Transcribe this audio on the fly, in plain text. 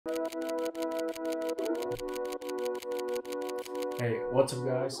Hey, what's up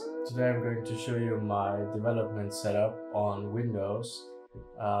guys? Today I'm going to show you my development setup on Windows.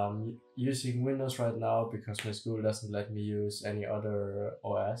 Using Windows right now because my school doesn't let me use any other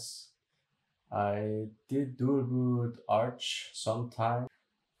OS. I did dual boot Arch sometime.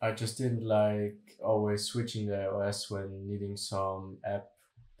 I just didn't like always switching the OS when needing some app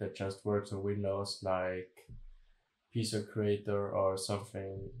that just works on Windows, like Pizza Creator or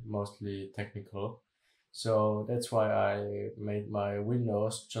something mostly technical. So that's why I made my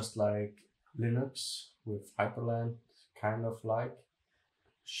Windows just like Linux with Hyperland, kind of like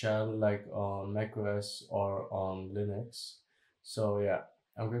shell like on macOS or on Linux. So yeah,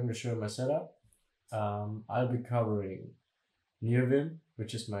 I'm going to show you my setup. I'll be covering Neovim,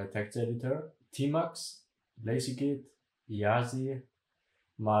 which is my text editor, Tmux, Lazygit, Yazi,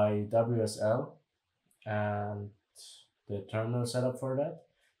 my WSL, and the terminal setup for that,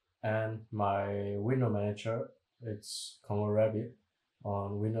 and my window manager. It's Komorebi.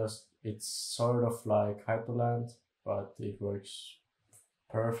 On Windows it's sort of like Hyperland, but it works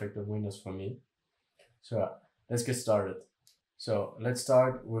perfect on Windows for me. So let's get started. So let's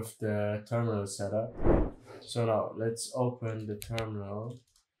start with the terminal setup. So now let's open the terminal.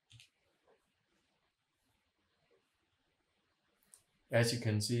 As you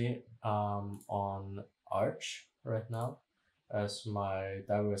can see, on Arch right now as my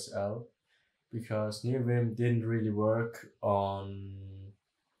WSL, because Neovim didn't really work on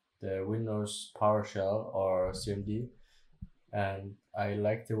the Windows PowerShell or CMD, and I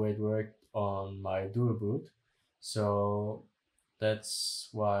like the way it worked on my dual boot. So that's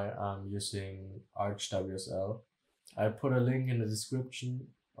why I'm using Arch WSL. I put a link in the description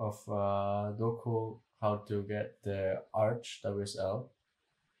of docu how to get the Arch WSL.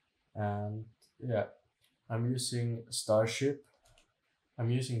 And yeah, I'm using Starship. I'm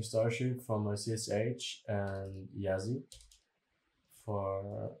using Starship for my CSH and Yazi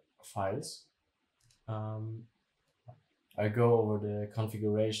for files. I go over the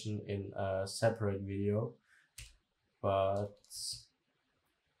configuration in a separate video, but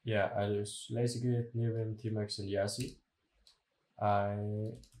yeah, I use Lazygit, Neovim, Tmux, and Yazi. I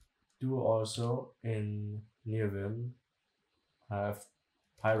do also in Neovim have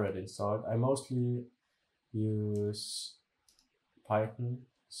Pirate installed. I mostly use Python,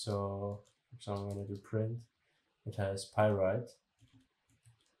 so for example when I do print, it has Pirate.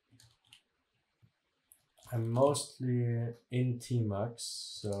 I'm mostly in Tmux,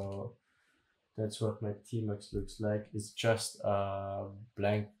 so that's what my Tmux looks like. It's just a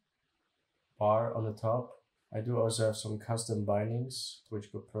blank bar on the top. I do also have some custom bindings,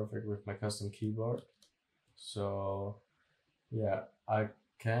 which go perfect with my custom keyboard. So yeah, I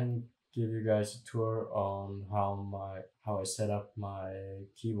can give you guys a tour on how I set up my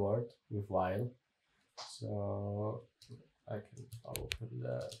keyboard with vial. So I can open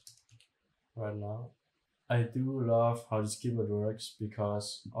that right now. I do love how this keyboard works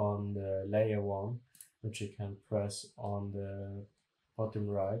because on the layer 1, which you can press on the bottom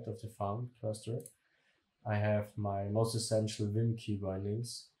right of the thumb cluster, I have my most essential Vim key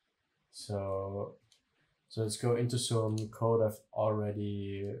bindings. So let's go into some code I've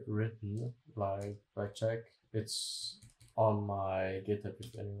already written, like check. It's on my GitHub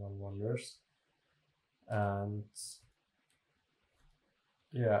if anyone wonders. And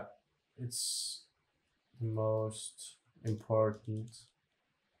yeah, it's the most important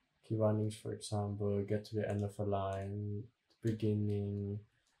key bindings. For example, get to the end of a line, beginning,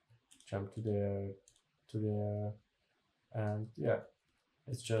 jump to there, and yeah,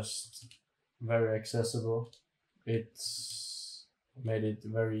 it's just very accessible. It's made it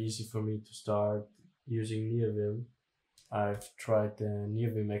very easy for me to start using Neovim. I've tried the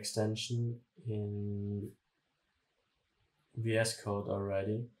Neovim extension in VS Code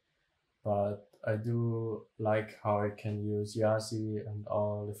already, but I do like how I can use Yazi and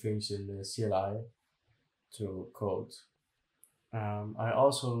all the things in the CLI to code. I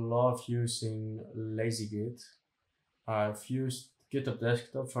also love using Lazygit. I've used GitHub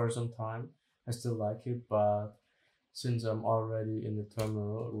Desktop for some time. I still like it, but since I'm already in the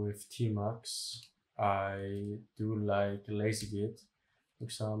terminal with Tmux, I do like Lazygit. For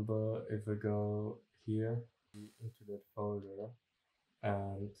example, if I go here into that folder,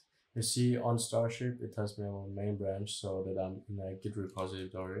 and you see on Starship, it has my own main branch so that I'm in a Git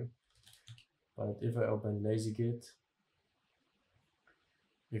repository. But if I open Lazygit,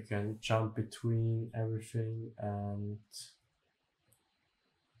 you can jump between everything, and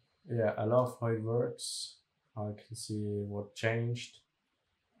yeah, I love how it works. I can see what changed,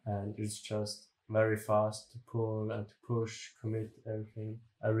 and it's just very fast to pull and to push, commit everything.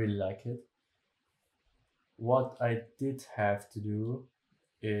 I really like it. what I did have to do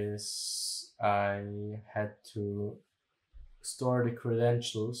is I had to store the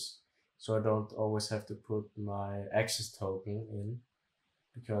credentials, so I don't always have to put my access token in,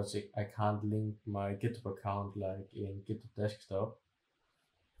 because I can't link my GitHub account like in GitHub Desktop.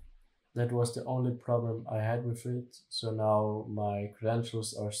 That was the only problem I had with it. So now my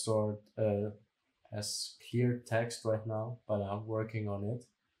credentials are stored as clear text right now, but I'm working on it.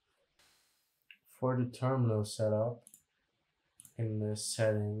 For the terminal setup, in the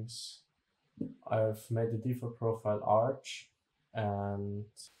settings, I've made the default profile Arch, and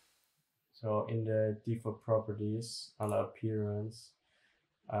so in the default properties under appearance,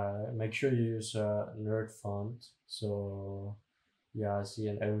 make sure you use a nerd font so Yazi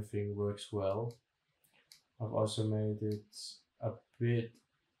and everything works well. I've also made it a bit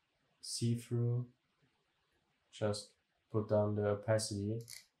see-through, just put down the opacity.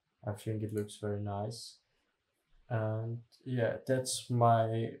 I think it looks very nice. And yeah, that's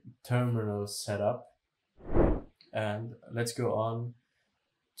my terminal setup. And let's go on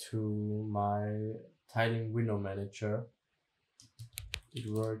to my tiling window manager.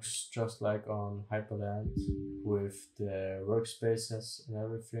 It works just like on Hyperland with the workspaces and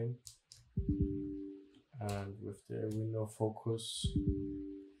everything, and with the window focus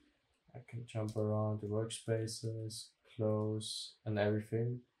I can jump around the workspaces, close and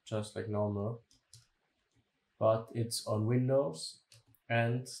everything just like normal, but it's on Windows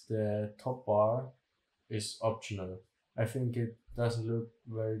and the top bar is optional. I think it doesn't look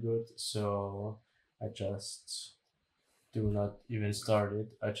very good, so I just do not even start it.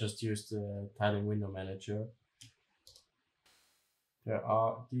 I just use the tiling window manager.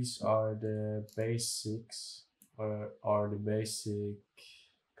 These are the basics, or the basic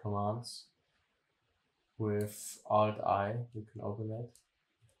commands. With Alt-I you can open it,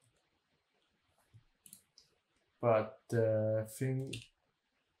 but the thing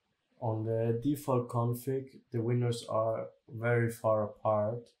on the default config, the windows are very far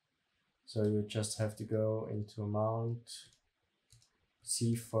apart, so you just have to go into mount,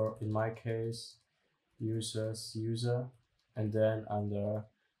 C for, in my case, users, user, and then under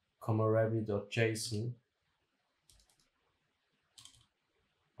komorebi.json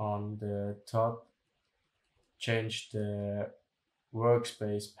on the top, change the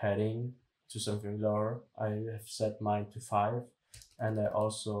workspace padding to something lower. I have set mine to 5, and I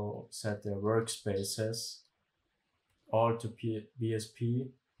also set the workspaces all to BSP.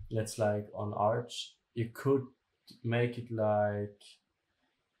 That's like on Arch. You could make it like,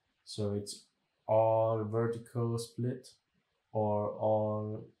 so it's all vertical split or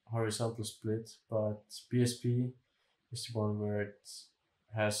all horizontal split, but BSP is the one where it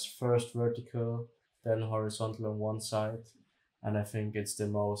has first vertical, then horizontal on one side, and I think it's the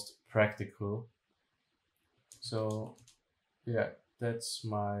most practical. So yeah, that's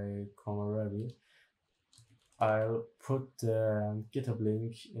my Komorebi. I'll put the GitHub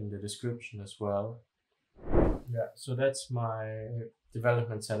link in the description as well. Yeah, so that's my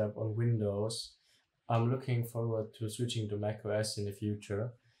development setup on Windows. I'm looking forward to switching to macOS in the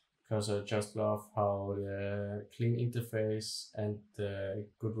future, because I just love how the clean interface and the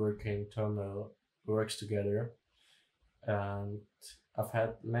good working terminal works together. And I've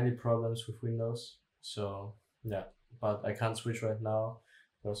had many problems with Windows, so yeah, but I can't switch right now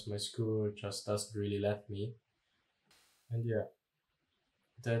because my school just doesn't really let me. And yeah,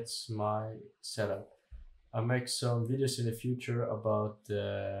 that's my setup. I'll make some videos in the future about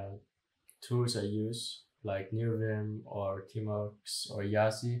the tools I use, like Neovim or Tmux or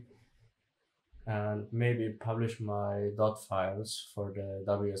Yazi, and maybe publish my dotfiles for the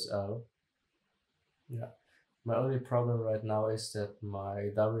WSL. Yeah. My only problem right now is that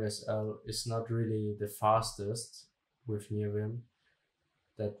my WSL is not really the fastest with Neovim.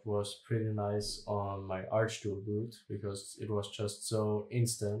 That was pretty nice on my Archdual boot because it was just so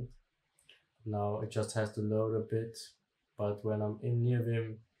instant. Now it just has to load a bit, but when I'm in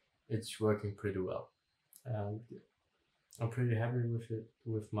Neovim, it's working pretty well. And I'm pretty happy with it,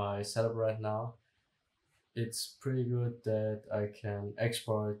 with my setup right now. It's pretty good that I can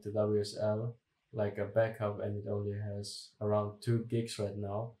export the WSL like a backup, and it only has around 2 gigs right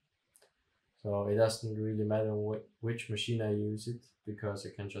now. So it doesn't really matter which machine I use it, because I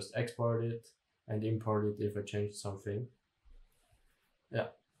can just export it and import it if I change something. Yeah.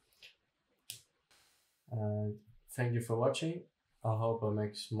 And thank you for watching. I hope I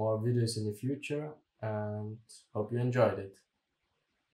make more videos in the future, and hope you enjoyed it.